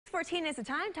6:14 is the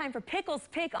time for Pickles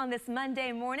Pick on this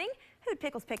Monday morning. Who'd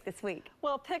Pickles pick this week?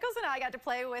 Well, Pickles and I got to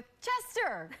play with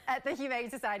Chester at the Humane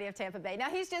Society of Tampa Bay. Now,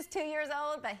 he's just 2 years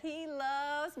old, but he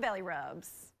loves belly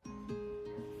rubs.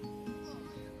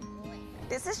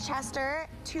 This is Chester,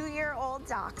 2-year-old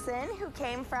dachshund who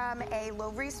came from a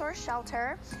low-resource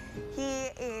shelter. He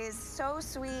is so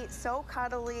sweet, so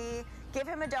cuddly. Give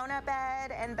him a donut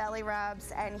bed and belly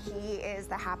rubs, and he is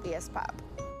the happiest pup.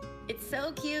 It's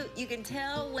so cute. You can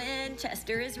tell when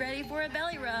Chester is ready for a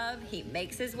belly rub. He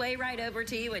makes his way right over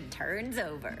to you and turns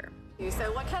over.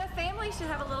 So what kind of family should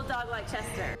have a little dog like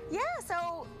Chester? Yeah,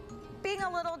 so being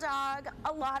a little dog,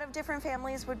 a lot of different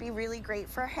families would be really great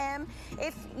for him.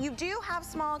 If you do have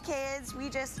small kids, we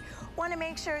just want to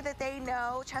make sure that they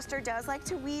know Chester does like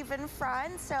to weave in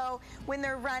front. So when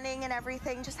they're running and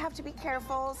everything, just have to be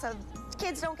careful so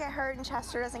kids don't get hurt and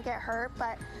Chester doesn't get hurt.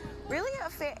 But really,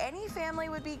 any family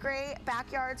would be great.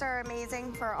 Backyards are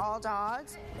amazing for all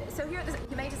dogs. So here at the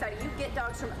Humane Society, you get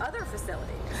dogs from other facilities.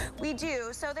 We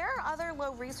do. So there are other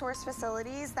low-resource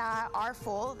facilities that are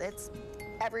full.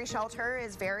 Every shelter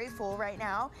is very full right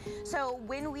now. So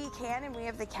when we can and we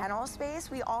have the kennel space,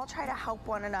 we all try to help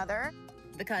one another.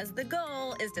 Because the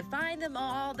goal is to find them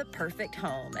all the perfect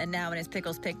home. And now in his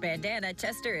Pickles Pick bandana,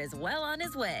 Chester is well on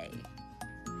his way.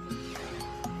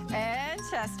 And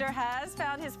Chester has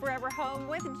found his forever home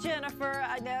with Jennifer.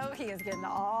 I know he is getting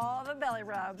all the belly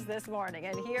rubs this morning.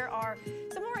 And here are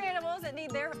some more animals that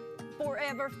need their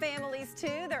forever families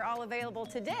too. They're all available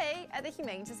today at the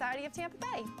Humane Society of Tampa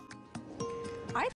Bay.